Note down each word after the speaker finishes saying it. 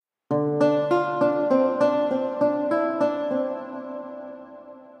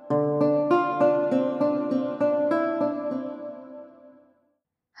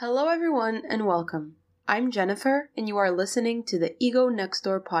everyone, and welcome. I'm Jennifer, and you are listening to the Ego Next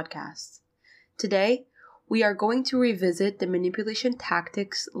Door podcast. Today, we are going to revisit the manipulation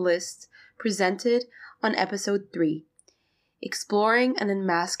tactics list presented on episode 3, exploring and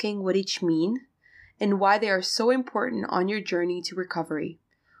unmasking what each mean, and why they are so important on your journey to recovery,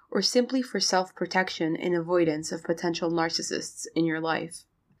 or simply for self-protection and avoidance of potential narcissists in your life.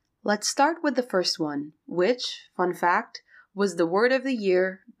 Let's start with the first one, which, fun fact, was the word of the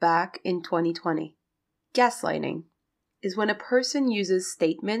year back in 2020. Gaslighting is when a person uses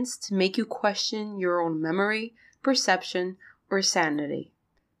statements to make you question your own memory, perception, or sanity.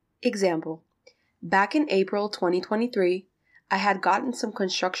 Example: back in April 2023, I had gotten some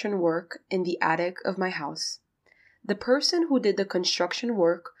construction work in the attic of my house. The person who did the construction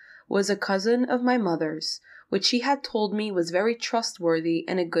work was a cousin of my mother's, which she had told me was very trustworthy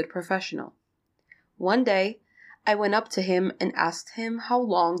and a good professional. One day, I went up to him and asked him how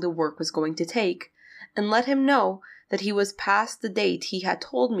long the work was going to take, and let him know that he was past the date he had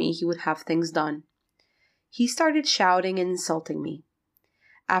told me he would have things done. He started shouting and insulting me.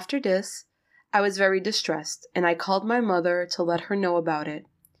 After this, I was very distressed, and I called my mother to let her know about it.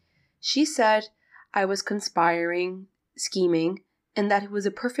 She said I was conspiring, scheming, and that he was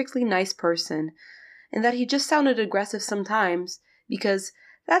a perfectly nice person, and that he just sounded aggressive sometimes because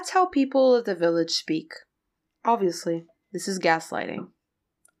that's how people of the village speak. Obviously, this is gaslighting.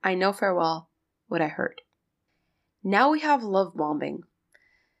 I know full well what I heard. Now we have love bombing.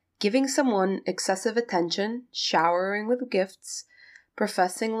 Giving someone excessive attention, showering with gifts,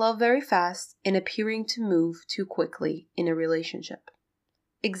 professing love very fast, and appearing to move too quickly in a relationship.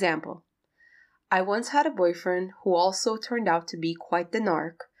 Example: I once had a boyfriend who also turned out to be quite the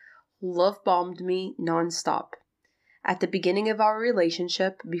narc, who love bombed me non-stop. At the beginning of our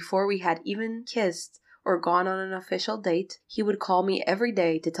relationship, before we had even kissed or gone on an official date, he would call me every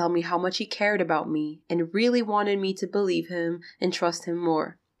day to tell me how much he cared about me and really wanted me to believe him and trust him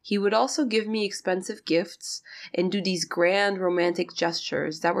more. He would also give me expensive gifts and do these grand romantic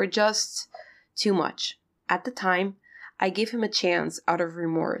gestures that were just too much. At the time, I gave him a chance out of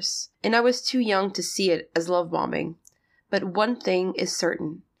remorse, and I was too young to see it as love bombing. But one thing is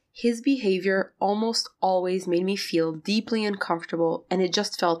certain: his behavior almost always made me feel deeply uncomfortable, and it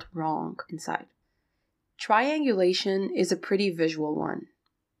just felt wrong inside. Triangulation is a pretty visual one.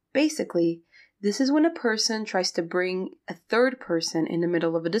 Basically, this is when a person tries to bring a third person in the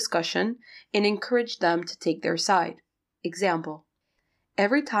middle of a discussion and encourage them to take their side. Example: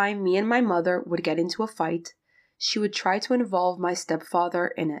 every time me and my mother would get into a fight, she would try to involve my stepfather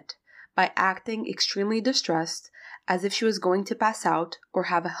in it by acting extremely distressed, as if she was going to pass out or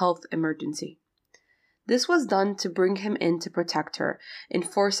have a health emergency. This was done to bring him in to protect her and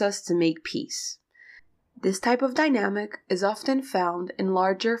force us to make peace. This type of dynamic is often found in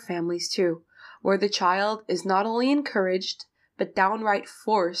larger families too, where the child is not only encouraged, but downright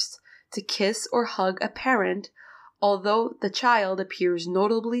forced to kiss or hug a parent, although the child appears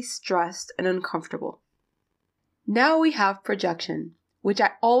notably stressed and uncomfortable. Now we have projection, which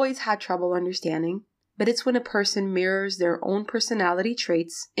I always had trouble understanding, but it's when a person mirrors their own personality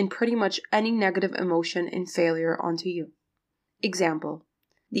traits in pretty much any negative emotion and failure onto you. Example: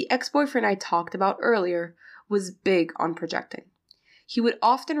 the ex-boyfriend I talked about earlier was big on projecting. He would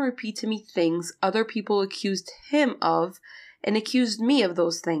often repeat to me things other people accused him of and accused me of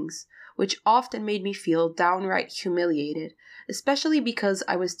those things, which often made me feel downright humiliated, especially because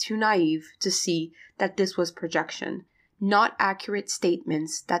I was too naive to see that this was projection, not accurate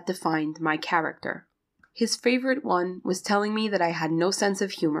statements that defined my character. His favorite one was telling me that I had no sense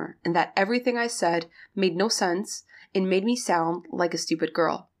of humor and that everything I said made no sense and made me sound like a stupid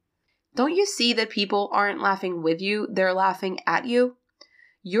girl. Don't you see that people aren't laughing with you, they're laughing at you?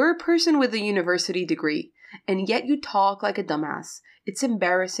 You're a person with a university degree, and yet you talk like a dumbass. It's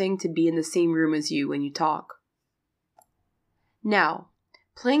embarrassing to be in the same room as you when you talk. Now,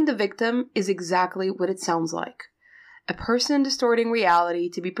 playing the victim is exactly what it sounds like. A person distorting reality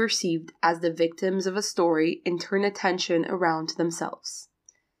to be perceived as the victims of a story and turn attention around to themselves.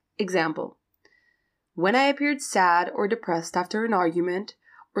 Example: when I appeared sad or depressed after an argument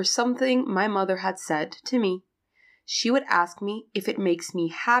or something my mother had said to me, she would ask me if it makes me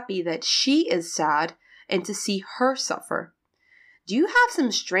happy that she is sad and to see her suffer. Do you have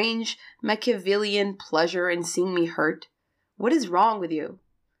some strange Machiavellian pleasure in seeing me hurt? What is wrong with you?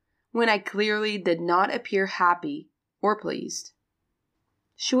 When I clearly did not appear happy or pleased.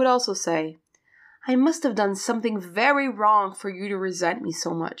 She would also say, I must have done something very wrong for you to resent me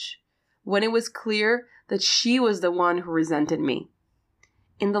so much, when it was clear that she was the one who resented me.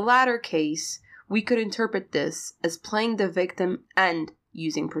 In the latter case, we could interpret this as playing the victim and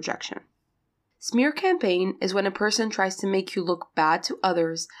using projection. Smear campaign is when a person tries to make you look bad to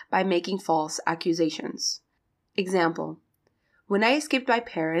others by making false accusations. Example: when I escaped my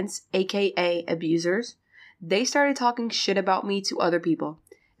parents, aka abusers, they started talking shit about me to other people,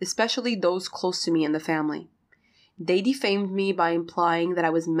 especially those close to me in the family. They defamed me by implying that I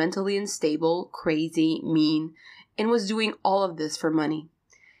was mentally unstable, crazy, mean, and was doing all of this for money.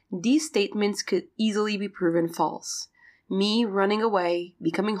 These statements could easily be proven false. Me running away,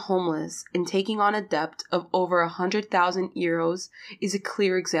 becoming homeless, and taking on a debt of over 100,000 euros is a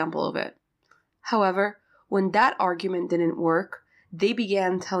clear example of it. However, when that argument didn't work, they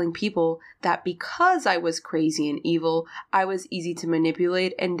began telling people that because I was crazy and evil, I was easy to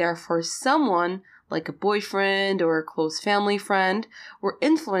manipulate, and therefore someone, like a boyfriend or a close family friend, were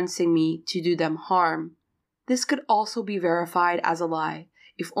influencing me to do them harm. This could also be verified as a lie.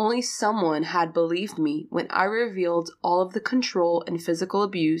 If only someone had believed me when I revealed all of the control and physical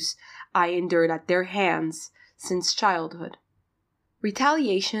abuse I endured at their hands since childhood.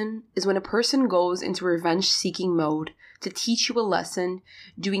 Retaliation is when a person goes into revenge-seeking mode to teach you a lesson,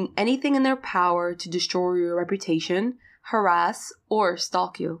 doing anything in their power to destroy your reputation, harass, or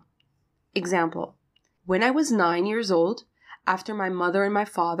stalk you. Example: when I was 9 years old, after my mother and my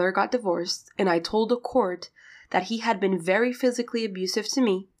father got divorced and I told the court that he had been very physically abusive to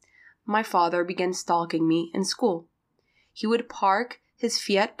me, my father began stalking me in school. He would park his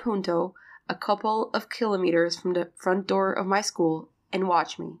Fiat Punto a couple of kilometers from the front door of my school and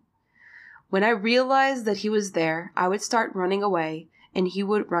watch me. When I realized that he was there, I would start running away and he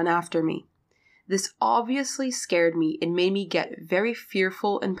would run after me. This obviously scared me and made me get very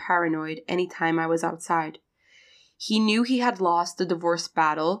fearful and paranoid anytime I was outside. He knew he had lost the divorce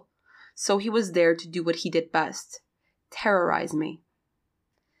battle, so he was there to do what he did best: terrorize me.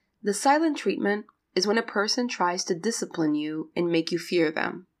 The silent treatment is when a person tries to discipline you and make you fear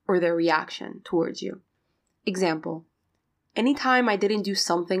them or their reaction towards you. Example: anytime I didn't do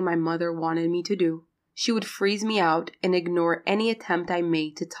something my mother wanted me to do, she would freeze me out and ignore any attempt I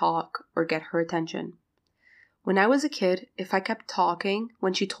made to talk or get her attention. When I was a kid, if I kept talking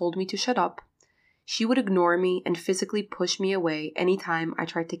when she told me to shut up, she would ignore me and physically push me away anytime I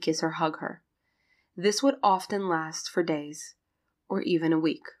tried to kiss or hug her. This would often last for days, or even a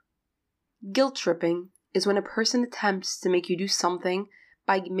week. Guilt tripping is when a person attempts to make you do something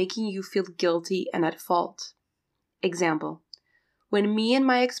by making you feel guilty and at fault. Example: when me and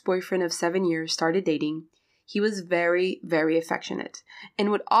my ex-boyfriend of 7 years started dating, he was very, very affectionate and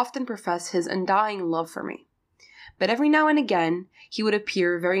would often profess his undying love for me. But every now and again, he would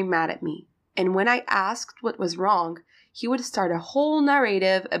appear very mad at me, and when I asked what was wrong, he would start a whole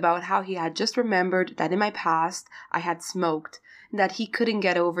narrative about how he had just remembered that in my past I had smoked and that he couldn't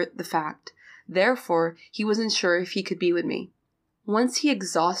get over the fact. Therefore, he wasn't sure if he could be with me. Once he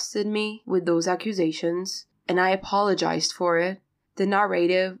exhausted me with those accusations, and I apologized for it, the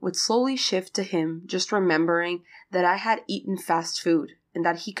narrative would slowly shift to him just remembering that I had eaten fast food and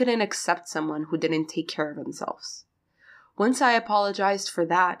that he couldn't accept someone who didn't take care of themselves. Once I apologized for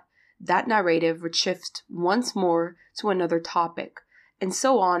that narrative would shift once more to another topic, and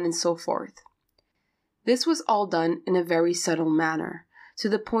so on and so forth. This was all done in a very subtle manner, to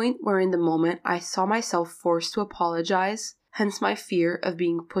the point where in the moment I saw myself forced to apologize, hence my fear of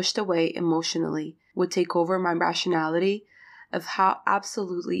being pushed away emotionally would take over my rationality of how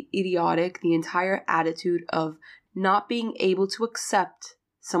absolutely idiotic the entire attitude of not being able to accept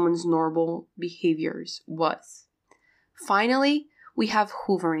someone's normal behaviors was. Finally, we have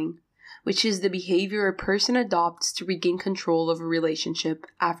hoovering, which is the behavior a person adopts to regain control of a relationship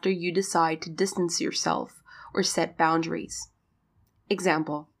after you decide to distance yourself or set boundaries.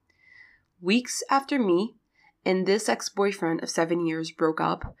 Example: weeks after me and this ex-boyfriend of 7 years broke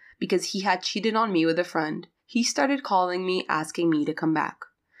up because he had cheated on me with a friend, he started calling me asking me to come back.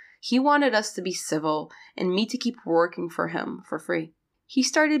 He wanted us to be civil and me to keep working for him for free. He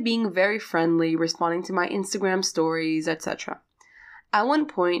started being very friendly, responding to my Instagram stories, etc. At one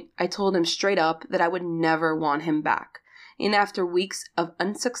point, I told him straight up that I would never want him back, and after weeks of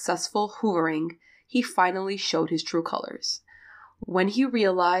unsuccessful hoovering, he finally showed his true colors. When he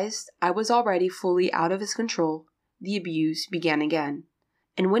realized I was already fully out of his control, the abuse began again.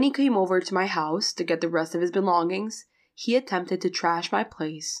 And when he came over to my house to get the rest of his belongings, he attempted to trash my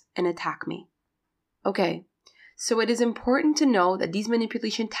place and attack me. Okay, so it is important to know that these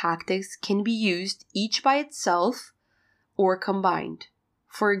manipulation tactics can be used each by itself or combined.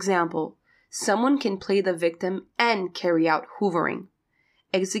 For example, someone can play the victim and carry out hoovering,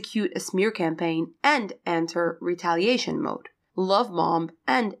 execute a smear campaign and enter retaliation mode, love bomb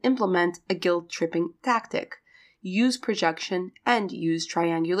and implement a guilt-tripping tactic, use projection and use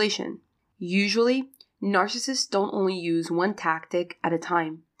triangulation, Usually, narcissists don't only use one tactic at a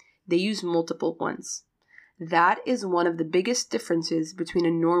time. They use multiple ones. That is one of the biggest differences between a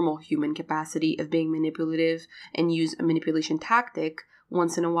normal human capacity of being manipulative and use a manipulation tactic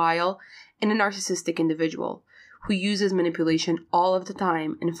once in a while and a narcissistic individual who uses manipulation all of the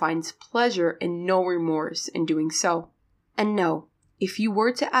time and finds pleasure and no remorse in doing so. And no, if you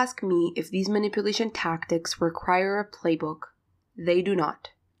were to ask me if these manipulation tactics require a playbook, they do not.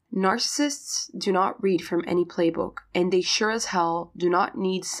 Narcissists do not read from any playbook, and they sure as hell do not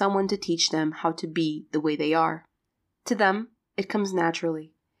need someone to teach them how to be the way they are. To them, it comes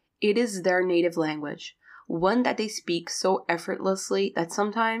naturally. It is their native language, one that they speak so effortlessly that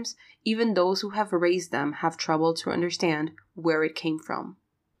sometimes even those who have raised them have trouble to understand where it came from.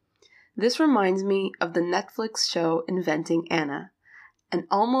 This reminds me of the Netflix show Inventing Anna, an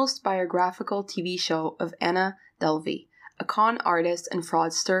almost biographical TV show of Anna Delvey, a con artist and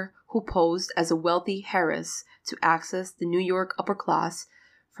fraudster who posed as a wealthy heiress to access the New York upper class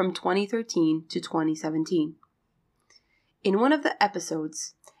from 2013 to 2017. In one of the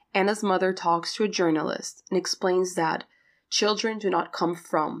episodes, Anna's mother talks to a journalist and explains that children do not come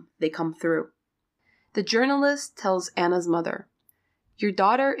from, they come through. The journalist tells Anna's mother, "Your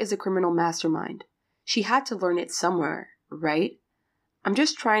daughter is a criminal mastermind. She had to learn it somewhere, right? I'm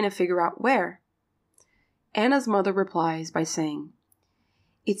just trying to figure out where." Anna's mother replies by saying,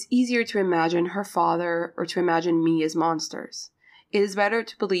 "It's easier to imagine her father or to imagine me as monsters. It is better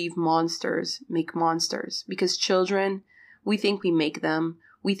to believe monsters make monsters because children, we think we make them,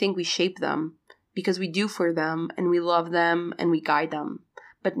 we think we shape them because we do for them and we love them and we guide them.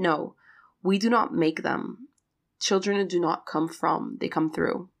 But no, we do not make them. Children do not come from, they come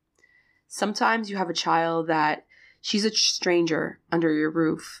through. Sometimes you have a child that she's a stranger under your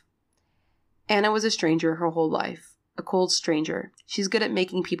roof. Anna was a stranger her whole life, a cold stranger. She's good at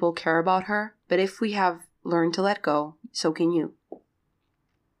making people care about her, but if we have learned to let go, so can you."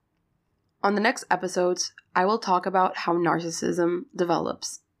 On the next episodes, I will talk about how narcissism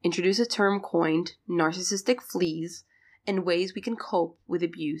develops, introduce a term coined narcissistic fleas, and ways we can cope with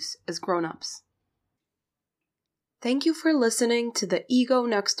abuse as grown-ups. Thank you for listening to the Ego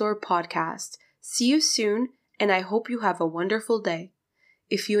Next Door podcast. See you soon, and I hope you have a wonderful day.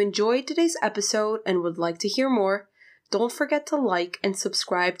 If you enjoyed today's episode and would like to hear more, don't forget to like and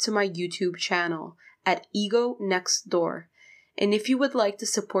subscribe to my YouTube channel at Ego Next Door. And if you would like to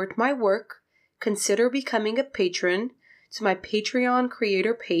support my work, consider becoming a patron to my Patreon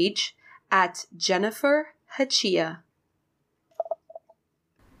creator page at Jennifer Hachia.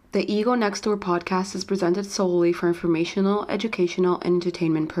 The Ego Next Door podcast is presented solely for informational, educational, and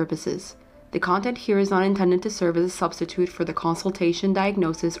entertainment purposes. The content here is not intended to serve as a substitute for the consultation,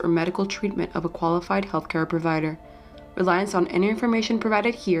 diagnosis, or medical treatment of a qualified healthcare provider. Reliance on any information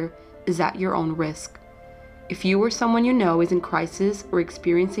provided here is at your own risk. If you or someone you know is in crisis or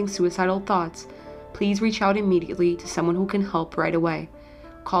experiencing suicidal thoughts, please reach out immediately to someone who can help right away.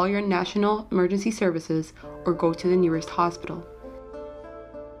 Call your national emergency services or go to the nearest hospital.